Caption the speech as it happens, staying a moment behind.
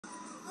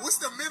What's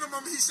the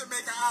minimum he should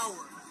make an hour?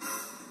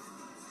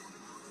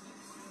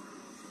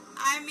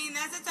 I mean,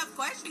 that's a tough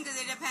question because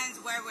it depends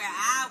where we're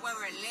at, where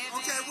we're living.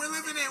 Okay,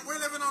 we're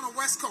living on the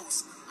West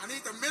Coast. I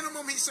need the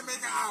minimum he should make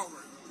an hour.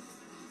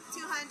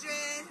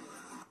 200.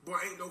 Boy,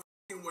 ain't no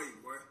f***ing way,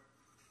 boy.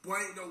 Boy,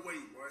 ain't no way,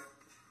 boy.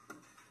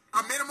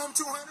 A minimum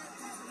 200?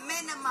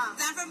 Minimum.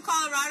 I'm from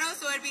Colorado,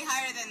 so it'd be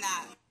higher than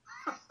that.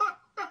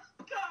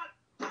 God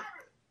damn it!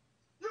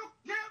 You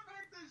can't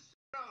make this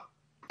shit up!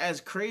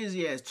 As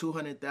crazy as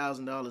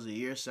 $200,000 a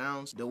year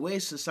sounds, the way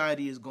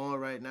society is going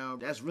right now,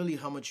 that's really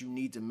how much you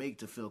need to make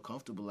to feel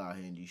comfortable out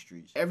here in these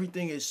streets.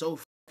 Everything is so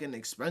fucking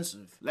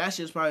expensive. Last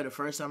year's probably the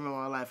first time in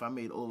my life I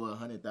made over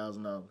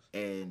 $100,000,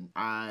 and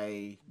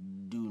I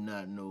do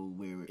not know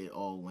where it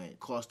all went.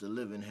 Cost of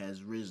living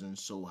has risen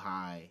so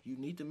high. You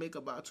need to make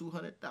about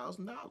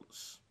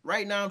 $200,000.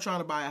 Right now I'm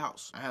trying to buy a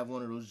house. I have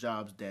one of those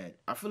jobs that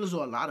I feel as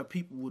though a lot of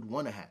people would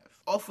want to have.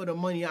 Off of the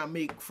money I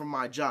make from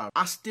my job,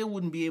 I still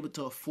wouldn't be able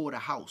to afford a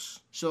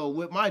house. So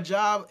with my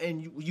job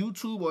and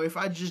YouTube, or if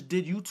I just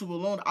did YouTube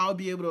alone, I'll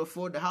be able to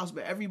afford the house.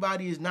 But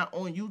everybody is not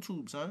on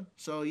YouTube, son.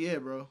 So yeah,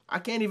 bro. I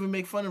can't even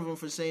make fun of them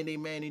for saying they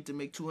man need to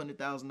make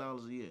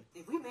 $200,000 a year.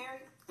 If we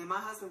married and my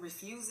husband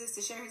refuses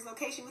to share his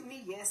location with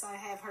me, yes, I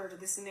have heard of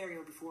this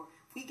scenario before.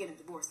 We get a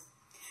divorce.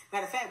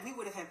 Matter of fact, we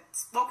would have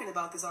spoken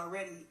about this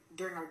already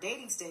during our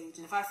dating stage.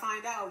 And if I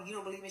find out you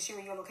don't believe in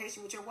sharing your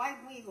location with your wife,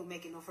 we ain't gonna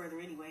make it no further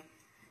anyway.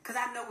 Because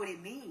I know what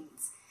it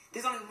means.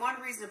 There's only one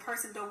reason a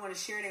person don't want to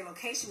share their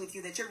location with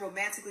you that you're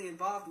romantically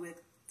involved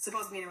with,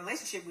 supposed to be in a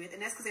relationship with,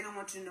 and that's because they don't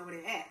want you to know where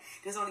they're at.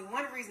 There's only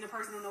one reason a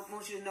person don't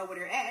want you to know where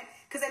they're at,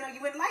 because they know you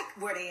wouldn't like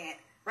where they're at,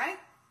 right?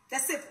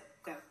 That's simple.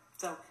 Okay.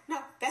 So, no,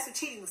 that's what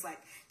cheating looks like.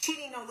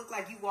 Cheating don't look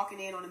like you walking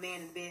in on a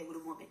man in bed with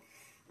a woman.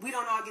 We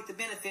don't all get the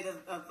benefit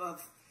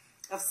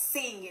of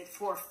seeing it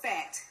for a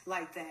fact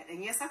like that.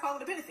 And yes, I call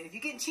it a benefit. If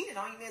you're getting cheated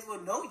on, you may as well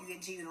know you're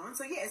getting cheated on.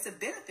 So yeah, it's a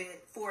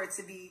benefit for it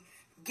to be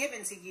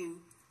given to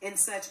you in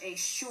such a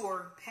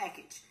sure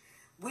package.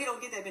 We don't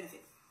get that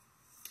benefit.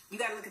 You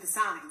got to look at the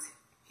signs.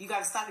 You got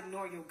to stop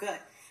ignoring your gut.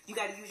 You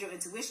got to use your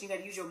intuition. You got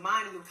to use your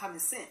mind and your common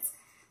sense.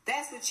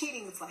 That's what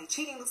cheating looks like.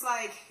 Cheating looks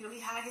like, he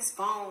hide his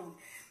phone.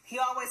 He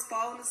always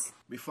phones.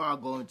 Before I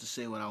go into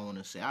say what I want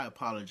to say, I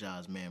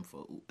apologize, man,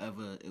 for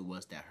whoever it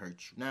was that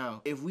hurt you.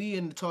 Now, if we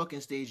in the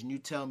talking stage and you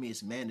tell me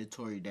it's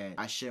mandatory that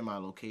I share my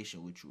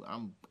location with you,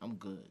 I'm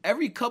good.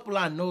 Every couple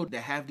I know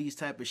that have these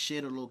type of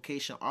share the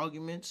location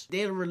arguments,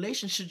 their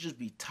relationship just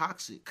be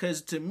toxic.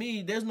 Because to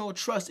me, there's no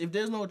trust. If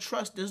there's no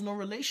trust, there's no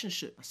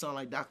relationship. I sound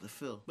like Dr.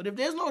 Phil. But if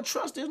there's no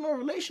trust, there's no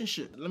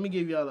relationship. Let me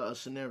give y'all a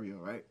scenario,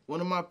 right?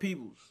 One of my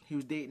peoples, he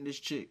was dating this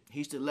chick. He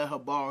used to let her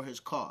borrow his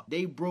car.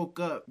 They broke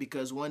up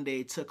because one day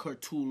it took her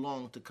too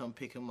long to come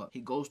pick him up. He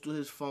goes through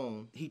his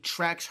phone. He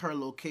tracks her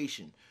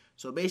location.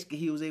 So basically,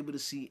 he was able to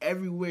see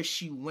everywhere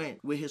she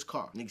went with his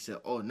car. Nigga said,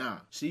 oh, nah.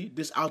 See,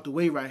 this out the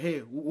way right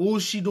here. What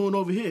was she doing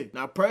over here?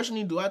 Now,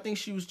 personally, do I think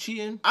she was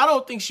cheating? I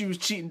don't think she was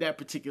cheating that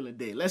particular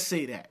day. Let's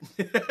say that.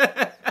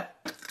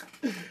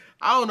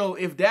 I don't know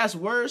if that's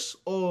worse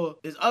or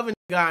this other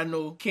guy I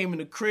know came in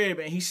the crib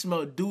and he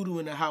smelled doo-doo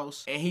in the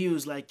house. And he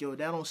was like, yo,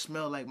 that don't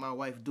smell like my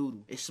wife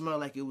doo-doo. It smelled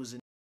like it was in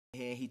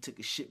here and he took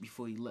a shit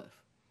before he left.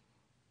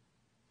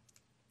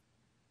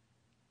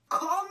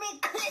 Call me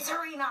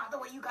Clizarina, the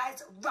way you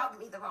guys rub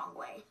me the wrong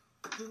way.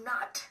 Do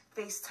not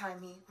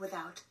FaceTime me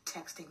without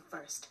texting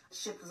first.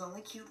 Shit was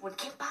only cute when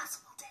Kim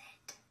Possible did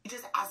it.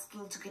 You're just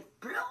asking to get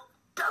blown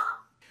up.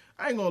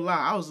 I ain't gonna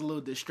lie, I was a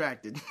little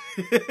distracted.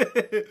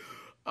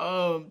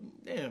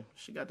 Damn,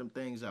 she got them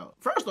things out.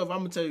 First off, I'm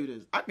gonna tell you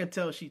this. I can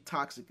tell she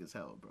toxic as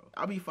hell, bro.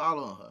 I be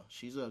following her.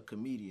 She's a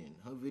comedian.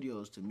 Her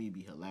videos to me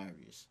be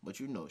hilarious. But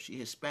you know, she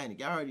Hispanic.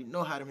 Y'all already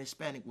know how them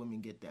Hispanic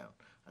women get down.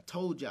 I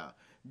told y'all.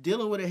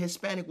 Dealing with a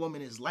Hispanic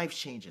woman is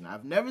life-changing.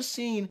 I've never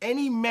seen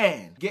any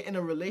man get in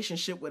a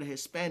relationship with a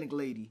Hispanic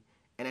lady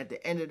and at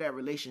the end of that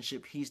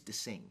relationship, he's the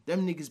same.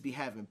 Them niggas be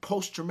having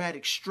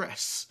post-traumatic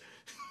stress.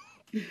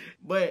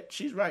 But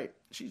she's right.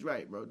 She's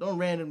right, bro. Don't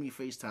randomly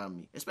FaceTime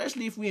me.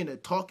 Especially if we in a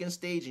talking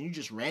stage and you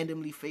just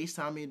randomly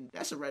FaceTime me.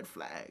 That's a red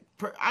flag.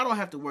 I don't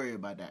have to worry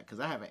about that because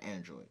I have an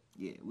Android.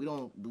 Yeah, we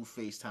don't do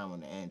FaceTime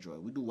on the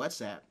Android. We do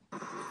WhatsApp.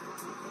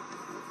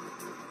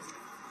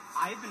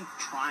 I've been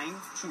trying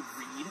to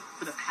read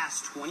for the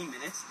past 20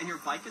 minutes, and your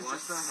bike is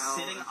just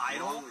sitting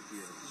idle.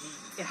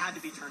 It had to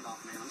be turned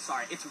off, man. I'm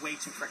sorry. It's way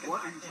too freaking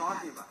What are you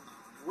talking about?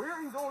 Where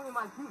are you going with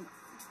my teeth?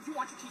 If you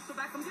want your teeth so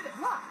bad, come get it.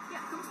 Yeah,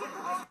 come get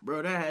it.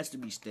 Bro, that has to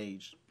be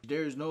staged.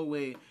 There is no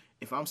way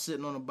if I'm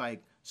sitting on a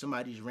bike,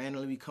 somebody's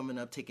randomly coming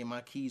up taking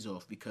my keys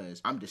off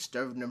because I'm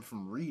disturbing them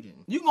from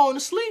reading. You going to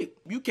sleep.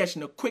 You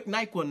catching a quick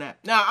NyQuil nap.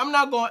 Now, I'm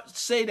not going to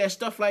say that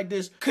stuff like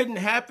this couldn't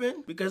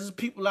happen because there's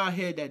people out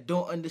here that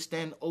don't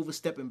understand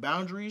overstepping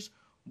boundaries,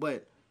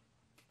 but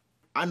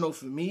I know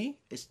for me,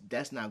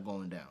 that's not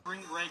going down.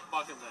 Spring break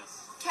bucket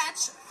list.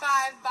 Catch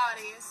 5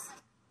 bodies.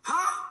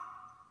 Huh?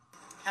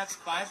 Catch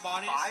 5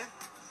 bodies?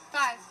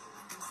 5.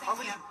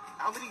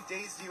 How many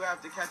days do you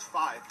have to catch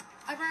 5?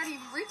 I've already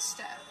reached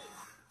it.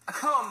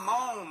 Come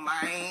on,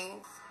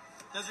 man.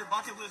 Does your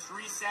bucket list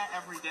reset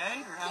every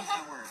day, or how does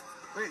that work?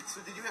 Wait,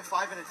 so did you have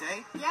 5 in a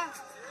day? Yeah.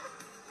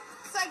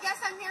 So I guess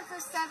I'm here for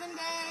 7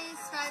 days,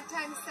 5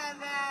 times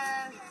 7.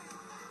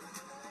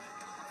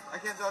 I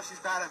can't tell if she's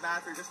bad at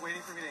math or just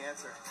waiting for me to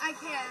answer. I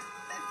can't.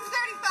 It's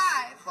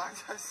 35.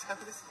 5 times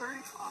 7 is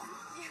 35.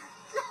 Yeah.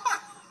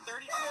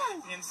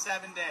 35 in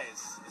 7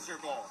 days is your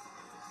goal.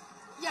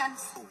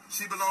 Yes.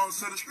 She belongs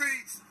to the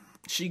streets.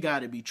 She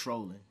gotta be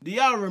trolling. Do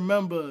y'all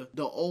remember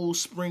the old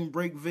spring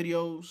break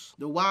videos?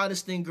 The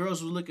wildest thing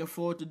girls were looking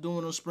forward to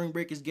doing on spring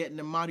break is getting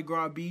the Mardi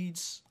Gras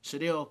beads. So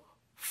they'll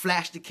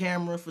flash the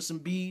camera for some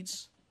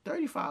beads.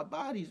 35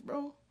 bodies,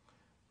 bro.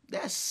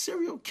 That's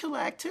serial killer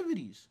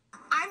activities.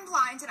 I'm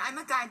blind and I'm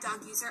a guide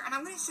dog user, and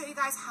I'm going to show you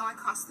guys how I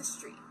cross the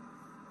street.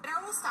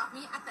 Radar will stop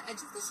me at the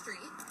edge of the street.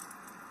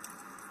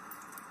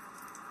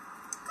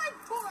 Good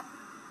boy.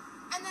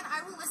 And then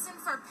I will listen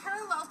for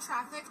parallel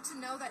traffic to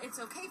know that it's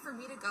okay for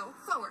me to go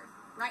forward.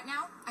 Right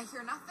now, I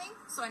hear nothing,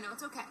 so I know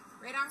it's okay.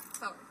 Radar,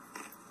 forward.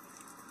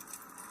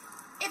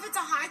 If it's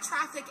a high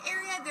traffic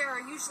area, there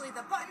are usually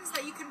the buttons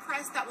that you can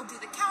press that will do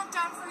the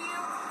countdown for you.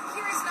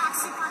 Here is not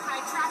super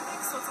high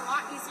traffic, so it's a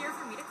lot easier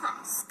for me to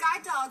cross.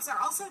 Guide dogs are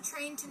also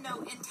trained to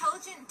know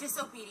intelligent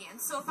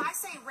disobedience, so if I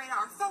say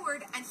radar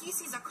forward and he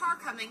sees a car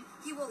coming,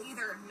 he will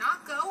either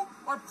not go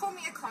or pull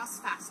me across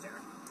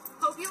faster.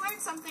 Hope you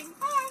learned something.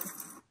 Bye!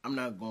 I'm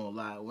not gonna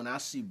lie, when I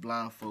see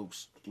blind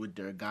folks with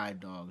their guide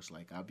dogs,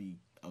 like, I be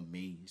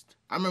amazed.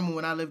 I remember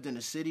when I lived in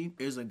the city,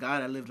 there's a guy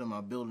that lived in my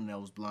building that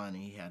was blind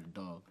and he had a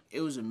dog. It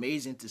was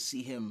amazing to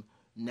see him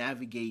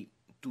navigate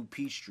through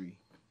Peachtree.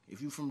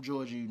 If you from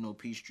Georgia, you know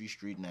Peachtree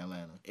Street in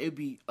Atlanta. It'd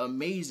be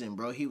amazing,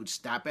 bro. He would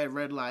stop at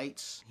red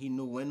lights. He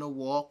knew when to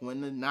walk,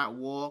 when to not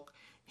walk.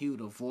 He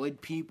would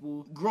avoid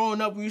people. Growing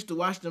up, we used to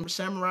watch them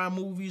samurai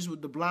movies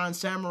with the blind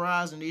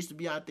samurais, and they used to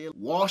be out there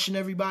washing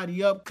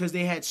everybody up because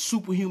they had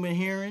superhuman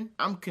hearing.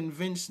 I'm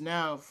convinced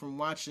now from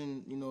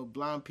watching, you know,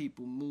 blind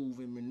people move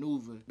and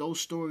maneuver,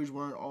 those stories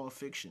weren't all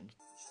fiction.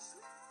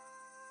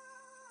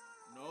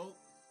 Nope.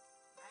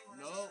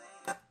 Nope.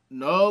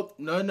 Nope.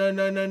 No, no,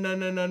 no, no, no,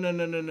 no, no, no,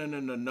 no, no, no, no,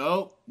 no,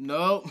 nope.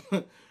 Nope.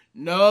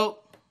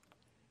 Nope.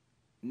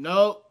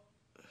 Nope.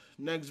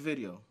 Next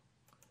video.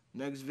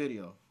 Next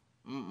video.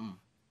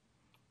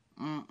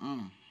 I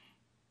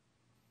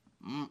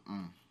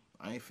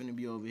ain't finna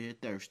be over here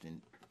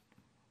thirsting.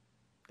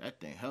 That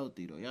thing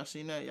healthy though. Y'all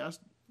seen that?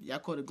 Y'all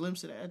caught a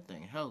glimpse of that? That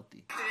thing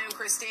healthy. Good afternoon,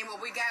 Christine. Well,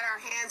 we got our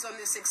hands on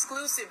this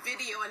exclusive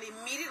video and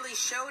immediately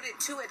showed it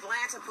to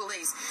Atlanta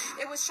police.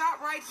 It was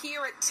shot right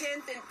here at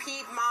 10th and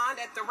Piedmont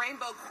at the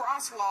Rainbow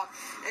Crosswalk.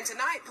 And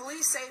tonight,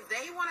 police say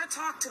they want to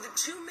talk to the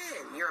 2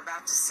 men you're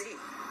about to see.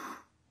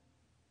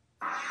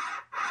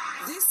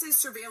 This is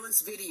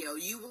surveillance video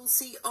you will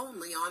see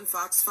only on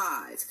Fox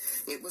 5.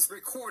 It was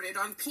recorded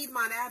on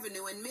Piedmont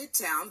Avenue in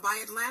Midtown by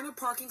Atlanta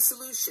Parking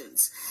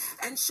Solutions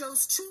and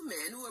shows 2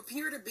 men who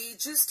appear to be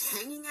just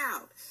hanging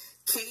out,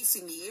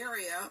 casing the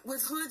area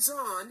with hoods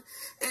on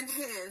and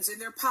hands in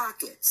their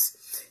pockets.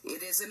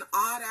 It is an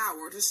odd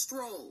hour to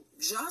stroll,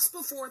 just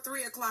before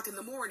 3 o'clock in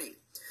the morning.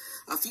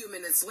 A few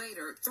minutes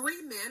later,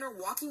 3 men are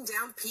walking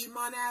down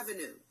Piedmont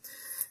Avenue.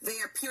 They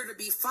appear to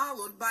be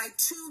followed by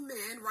 2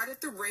 men right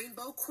at the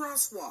Rainbow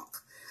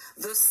Crosswalk,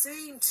 the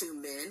same 2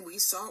 men we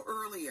saw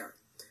earlier.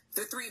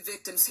 The 3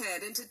 victims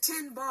head into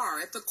 10 Bar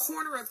at the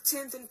corner of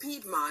 10th and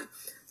Piedmont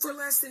for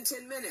less than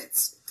 10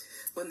 minutes.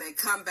 When they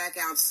come back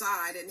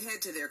outside and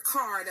head to their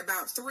car at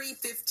about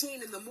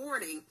 3:15 in the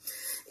morning,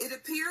 it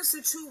appears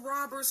the 2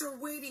 robbers are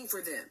waiting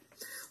for them.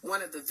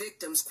 One of the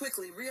victims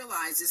quickly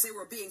realizes they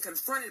were being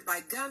confronted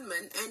by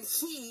gunmen and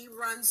he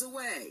runs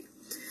away.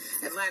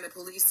 Atlanta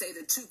police say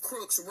the 2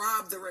 crooks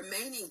robbed the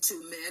remaining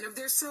 2 men of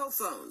their cell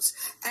phones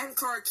and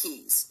car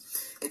keys.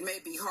 It may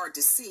be hard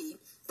to see,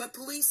 but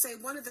police say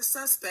one of the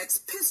suspects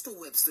pistol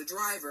whips the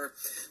driver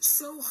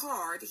so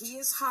hard he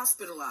is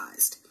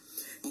hospitalized.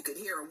 You could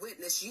hear a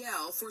witness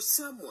yell for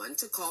someone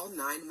to call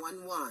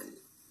 911.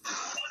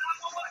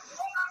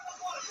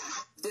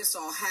 This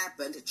all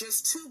happened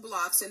just 2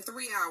 blocks and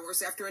 3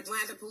 hours after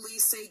Atlanta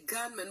police say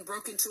gunmen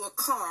broke into a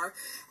car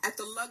at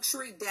the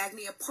luxury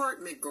Dagny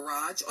apartment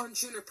garage on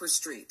Juniper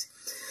Street.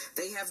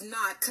 They have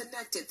not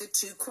connected the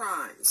 2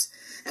 crimes.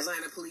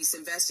 Atlanta police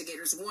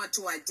investigators want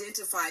to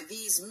identify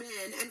these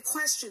men and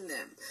question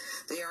them.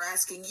 They are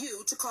asking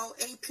you to call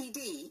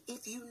APD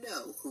if you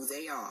know who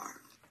they are.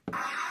 Good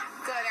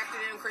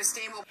afternoon,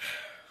 Christine.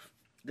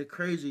 The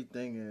crazy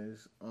thing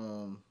is,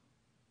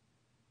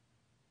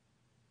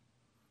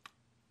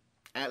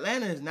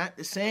 Atlanta is not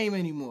the same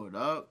anymore,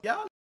 dog.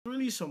 Y'all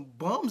really some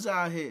bums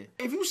out here.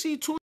 If you see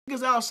 2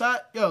 niggas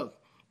outside, yo,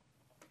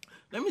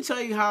 let me tell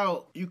you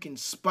how you can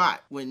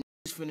spot when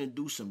niggas finna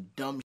do some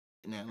dumb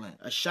shit in Atlanta.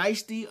 A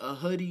shiesty, a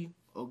hoodie,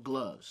 or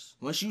gloves.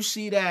 Once you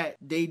see that,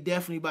 they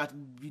definitely about to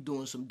be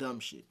doing some dumb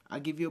shit. I'll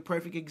give you a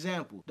perfect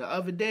example. The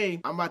other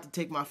day, I'm about to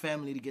take my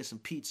family to get some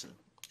pizza.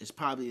 It's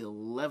probably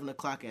 11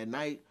 o'clock at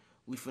night.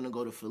 We finna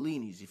go to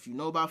Fellini's. If you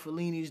know about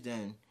Fellini's,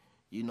 then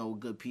you know what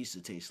good pizza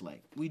tastes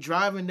like. We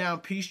driving down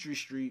Peachtree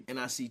Street, and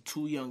I see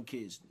 2 young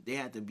kids. They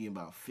had to be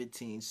about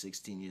 15,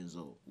 16 years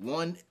old.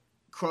 One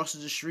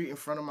crosses the street in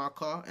front of my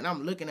car, and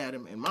I'm looking at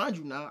him. And mind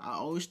you now, I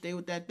always stay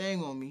with that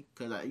thing on me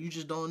because you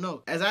just don't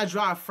know. As I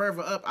drive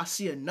further up, I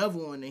see another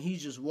one, and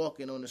he's just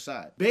walking on the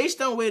side.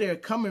 Based on where they're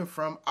coming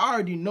from, I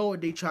already know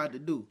what they tried to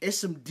do. It's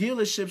some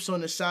dealerships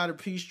on the side of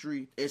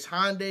Peachtree. It's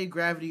Hyundai,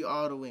 Gravity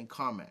Auto, and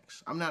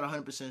CarMax. I'm not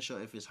 100%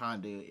 sure if it's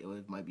Hyundai or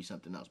it might be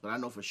something else, but I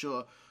know for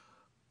sure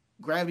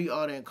Gravity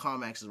Auto and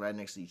CarMax is right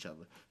next to each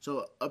other.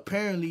 So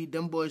apparently,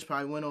 them boys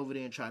probably went over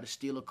there and tried to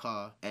steal a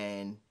car,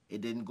 and it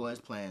didn't go as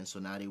planned, so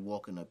now they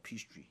walking up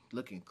Peachtree,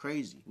 looking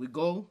crazy. We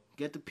go,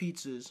 get the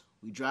pizzas,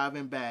 we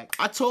driving back.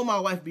 I told my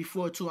wife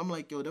before, too, I'm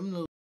like, yo, them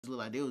little look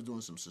like they was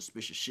doing some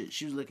suspicious shit.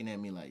 She was looking at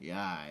me like, yeah,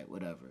 all right,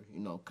 whatever, you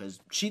know, because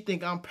she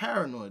think I'm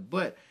paranoid.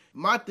 But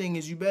my thing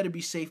is, you better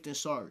be safe than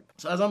sorry.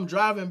 So as I'm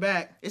driving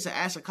back, it's an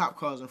ass of cop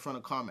cars in front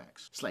of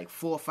CarMax. It's like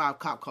 4 or 5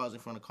 cop cars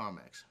in front of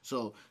CarMax.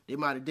 So they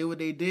might have did what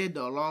they did,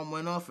 the alarm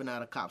went off, and now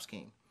the cops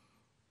came.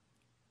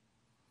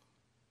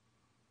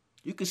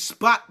 You can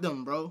spot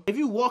them, bro. If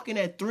you walking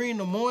at 3 in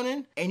the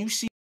morning and you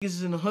see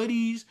niggas in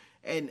hoodies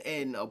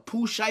and a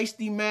Pooh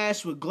Shiesty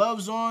mask with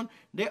gloves on,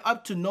 they're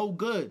up to no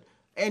good.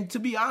 And to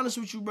be honest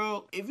with you,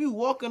 bro, if you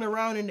walking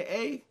around in the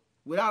A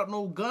without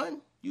no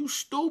gun, you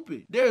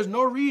stupid. There's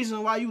no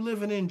reason why you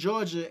living in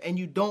Georgia and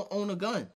you don't own a gun.